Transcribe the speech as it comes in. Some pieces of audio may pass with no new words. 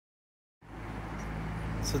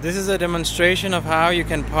So this is a demonstration of how you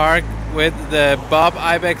can park with the Bob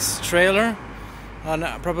Ibex trailer, and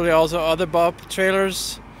probably also other Bob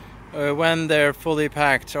trailers when they're fully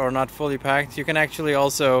packed or not fully packed. You can actually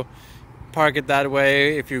also park it that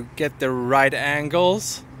way if you get the right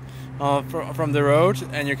angles from the road,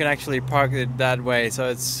 and you can actually park it that way. So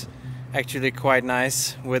it's actually quite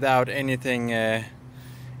nice without anything,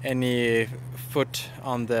 any foot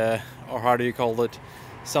on the, or how do you call it,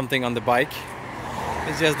 something on the bike.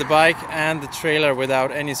 It's just the bike and the trailer without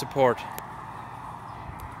any support,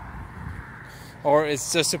 or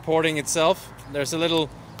it's just supporting itself. There's a little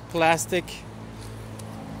plastic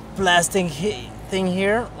thing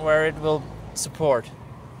here where it will support,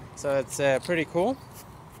 so it's pretty cool.